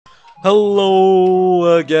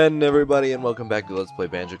Hello again, everybody, and welcome back to Let's Play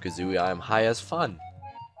Banjo-Kazooie. I'm HighAsFFF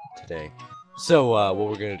today. So, what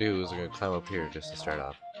we're gonna do is we're gonna climb up here just to start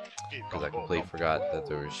off. Because I completely forgot that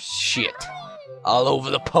there was shit all over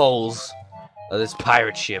the poles of this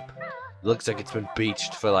pirate ship. It looks like it's been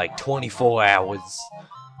beached for like 24 hours.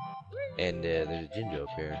 And, there's a Jinjo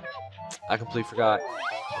up here. I completely forgot.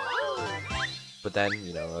 But then,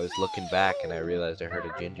 you know, I was looking back and I realized I heard a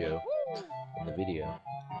Jinjo in the video.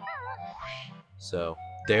 So,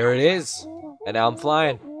 there it is! And now I'm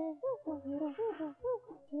flying.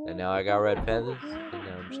 And now I got red feathers. And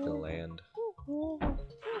now I'm just gonna land.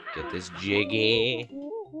 Get this jiggy.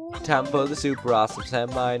 Time for the super awesome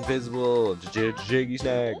semi-invisible jiggy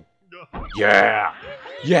snag. Yeah!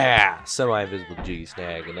 Yeah! Semi-invisible jiggy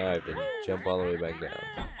snag. And now I can jump all the way back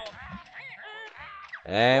down.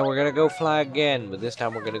 And we're gonna go fly again. But this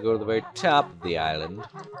time we're gonna go to the very top of the island.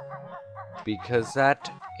 Because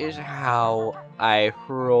that is how I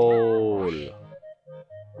roll.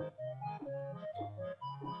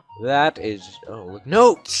 That is... Oh, look.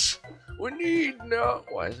 Notes! We need notes!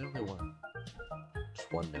 Why is there only one?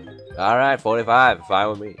 Just one note. Alright, 45. Fine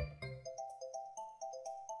with me.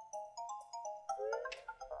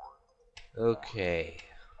 Okay.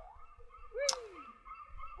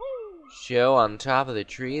 Show on top of the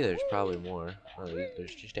tree. There's probably more. Oh,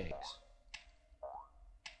 there's just eggs.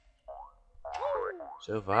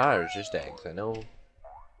 So far, it's just eggs. I know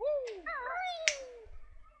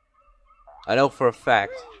for a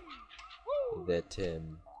fact that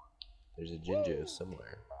there's a Jinjo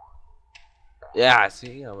somewhere. Yeah,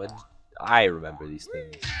 see, I remember these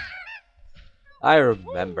things. I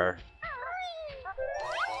remember.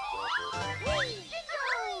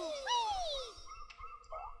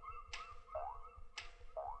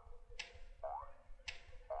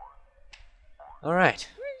 All right.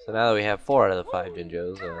 So now that we have 4 out of the 5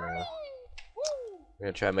 Jinjos, we're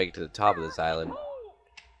gonna try and make it to the top of this island.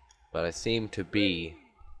 But I seem to be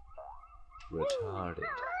retarded.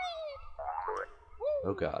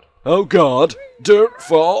 Oh god. Oh god! Don't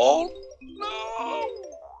fall! No!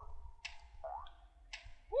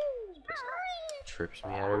 Trips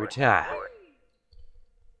me out every time.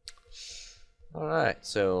 Alright,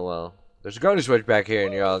 so, there's a grounding switch back here,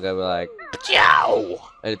 and you're all gonna be like, "Chow!"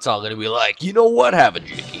 And it's all gonna be like, you know what happened,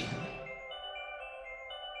 Jiggy?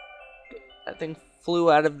 That thing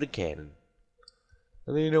flew out of the cannon.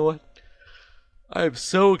 And then you know what? I am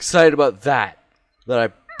so excited about that I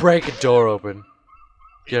break a door open,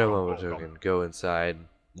 get a Momo token, go inside.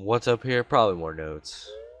 What's up here? Probably more notes.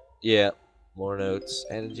 Yeah, more notes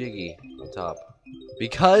and a Jiggy on top.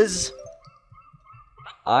 Because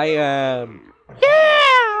I am...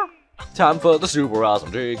 Yeah! Time for the super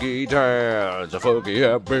awesome Jiggy turns, a funky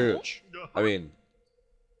yeah, bitch. I mean,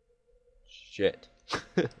 shit.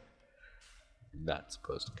 Not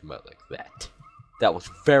supposed to come out like that. That was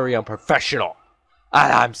very unprofessional.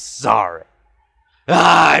 And I'm sorry.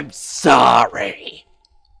 I'm sorry.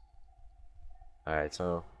 Alright,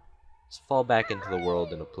 so let's fall back into the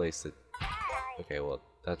world in a place that... Okay, well,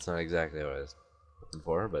 that's not exactly what I was looking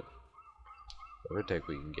for, but whatever tech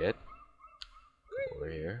we can get. Over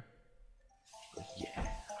here. Yeah.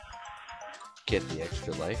 Get the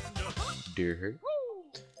extra life. Dear her.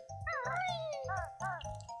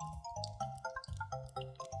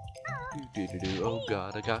 Oh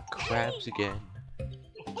god, I got crabs again.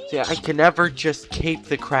 See, I can never just keep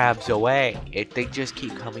the crabs away. They just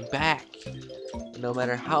keep coming back. No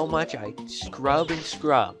matter how much I scrub and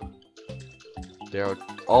scrub, they're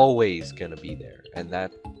always gonna be there. And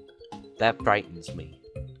that frightens me.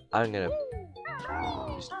 I'm gonna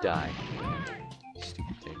just die.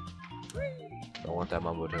 Stupid thing. Don't want that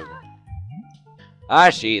Mumbo token. I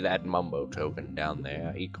see that Mumbo token down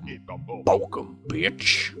there. He can poke 'em,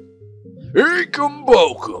 bitch. He can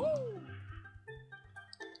poke 'em.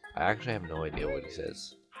 I actually have no idea what he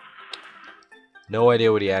says. No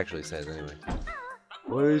idea what he actually says, anyway.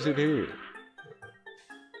 What is it here?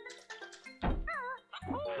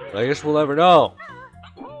 I guess we'll never know.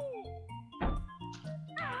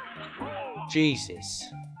 Jesus.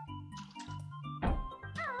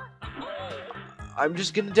 I'm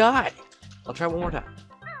just gonna die. I'll try one more time.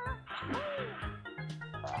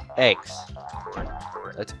 Eggs.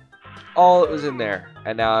 That's all that was in there.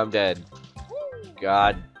 And now I'm dead.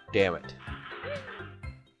 God damn it.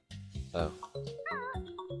 Oh.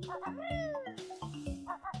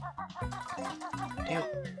 Damn.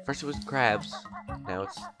 First it was crabs. Now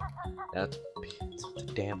it's a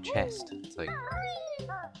damn chest. It's like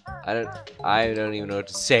I don't even know what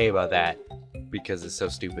to say about that because it's so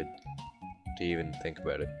stupid to even think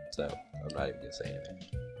about it. So I'm not even gonna say anything.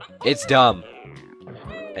 It's dumb.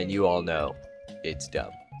 And you all know it's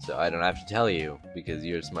dumb. So I don't have to tell you, because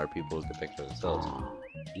you're smart people who can think for themselves.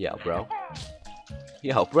 Yo, bro.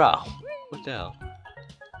 Yo, bro. What the hell?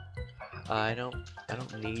 I don't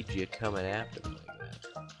need you coming after me like that.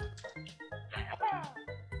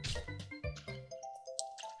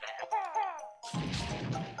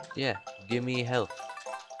 Yeah, give me health.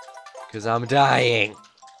 Cause I'm dying.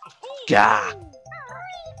 Gah!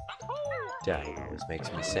 Dying always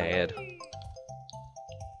makes me sad.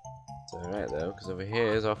 It's alright though, because over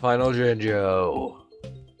here is our final Jinjo.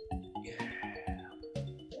 Yeah.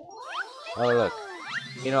 Oh look.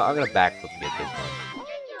 You know, I'm gonna backflip and get this one.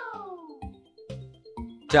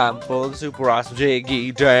 Time for the super awesome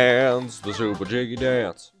jiggy dance. The super jiggy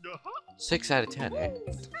dance. 6 out of 10, eh?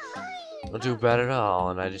 Not too bad at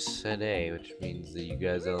all, and I just said A, which means that you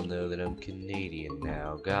guys all know that I'm Canadian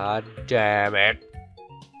now. God damn it.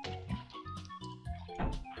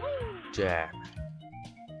 Damn.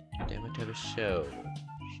 Damn it, have a show.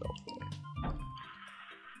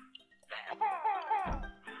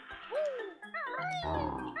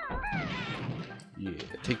 Yeah,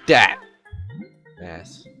 take that!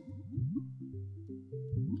 Ass.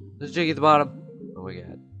 There's Jiggy at the bottom. Oh my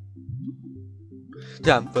god.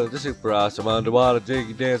 Time for the super awesome underwater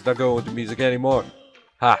jiggy dance. Not going with the music anymore.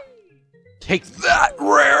 Ha! Take that,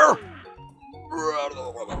 rare!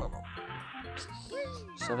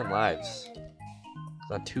 7 lives.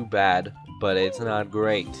 Not too bad, but it's not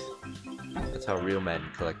great. That's how real men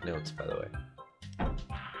collect notes, by the way.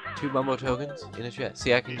 2 Bumbo tokens in a chest.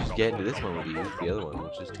 See, I can just get into this one with you, the other one,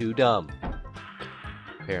 which is too dumb.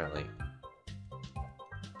 Apparently.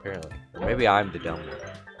 Apparently. Or maybe I'm the dumb one.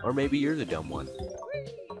 Or maybe you're the dumb one.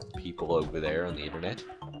 People over there on the internet.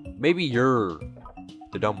 Maybe you're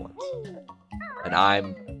the dumb ones. And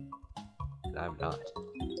I'm not.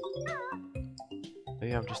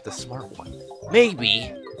 Maybe I'm just the smart one.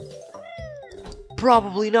 Maybe!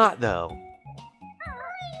 Probably not, though.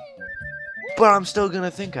 But I'm still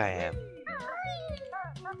gonna think I am.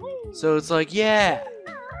 So it's like, yeah!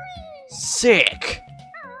 Sick!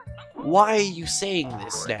 Why are you saying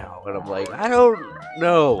this now? And I'm like, I don't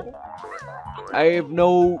know. I have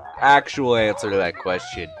no actual answer to that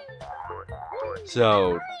question.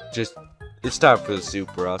 So, just, it's time for the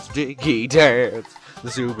super awesome jiggy dance. The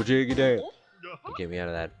super jiggy dance. Get me out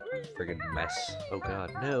of that friggin' mess. Oh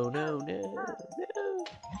god, no, no, no, no.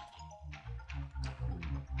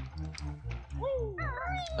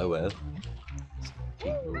 Oh well.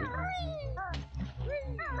 Keep moving.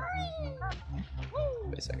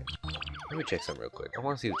 Wait a second. Let me check something real quick. I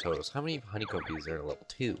want to see the totals. How many honeycomb pieces are in level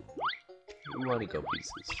 2? 2 honeycomb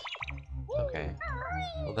pieces. Okay.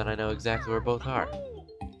 Well then I know exactly where both are.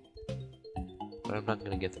 But I'm not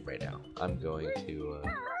going to get them right now. I'm going to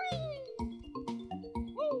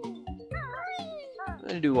I'm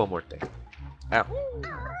gonna do one more thing. Ow.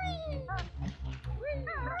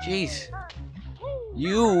 Jeez.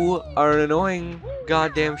 You are an annoying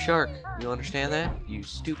goddamn shark. You understand that? You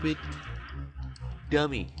stupid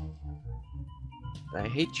dummy. I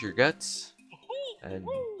hate your guts. And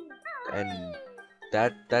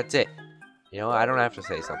that's it. You know, I don't have to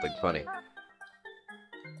say something funny.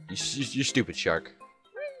 You're stupid shark.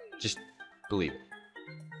 Just believe it.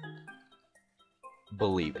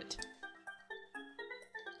 Believe it.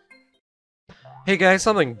 Hey guys,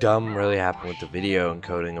 something dumb really happened with the video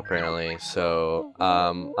encoding apparently. So,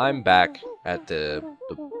 I'm back at the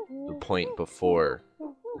point before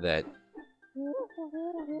that,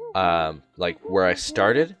 like where I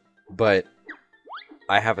started, but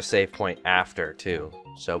I have a save point after too.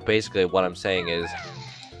 So basically what I'm saying is,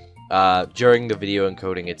 during the video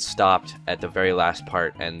encoding it stopped at the very last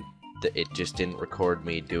part and it just didn't record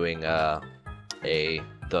me doing,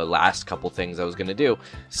 the last couple things I was gonna do.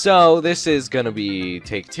 So this is gonna be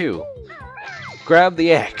take 2. Grab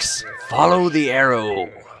the X, follow the arrow.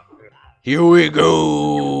 Here we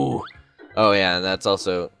go. Oh yeah, and this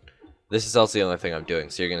is also the only thing I'm doing.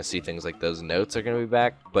 So you're gonna see things like those notes are gonna be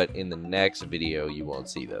back, but in the next video you won't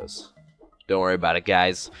see those. Don't worry about it,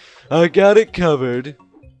 guys. I got it covered.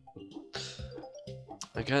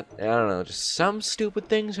 I don't know, just some stupid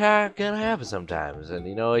things gonna happen sometimes, and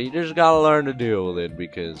you know, you just gotta learn to deal with it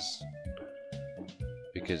because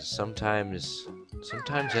sometimes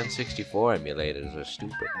N64 emulators are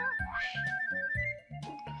stupid.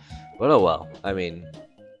 But oh well, I mean,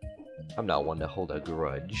 I'm not one to hold a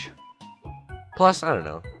grudge. Plus, I don't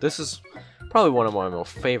know, this is probably one of my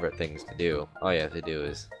most favorite things to do. All you have to do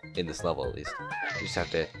is, in this level at least, you just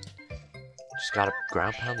gotta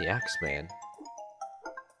ground pound the axe, man.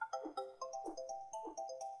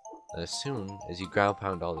 And as soon as you ground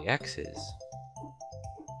pound all the X's,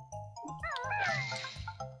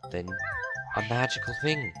 then a magical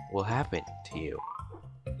thing will happen to you.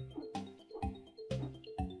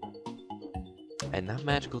 And that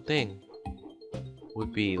magical thing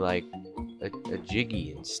would be like a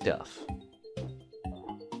jiggy and stuff.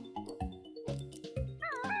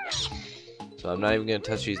 So I'm not even gonna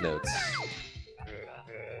touch these notes.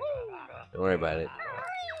 Don't worry about it.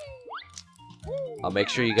 I'll make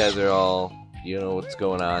sure you guys are all, you know what's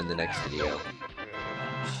going on in the next video.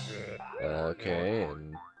 Okay,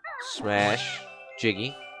 and smash,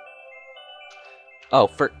 jiggy. Oh,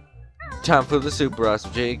 for time for the super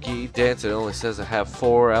awesome jiggy dance. It only says I have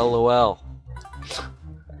 4 LOL.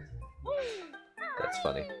 That's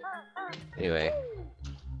funny. Anyway,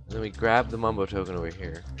 then we grab the mumbo token over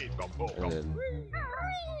here, and then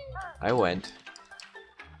I went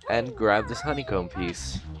and grabbed this honeycomb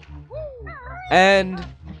piece. And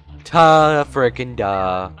ta frickin'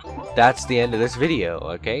 da. That's the end of this video,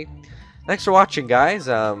 okay? Thanks for watching, guys.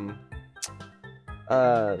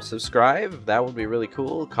 Subscribe, that would be really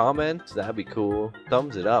cool. Comment, that'd be cool.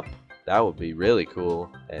 Thumbs it up, that would be really cool.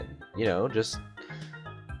 And, you know, just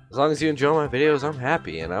as long as you enjoy my videos, I'm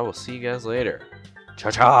happy, and I will see you guys later.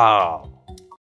 Ciao, ciao!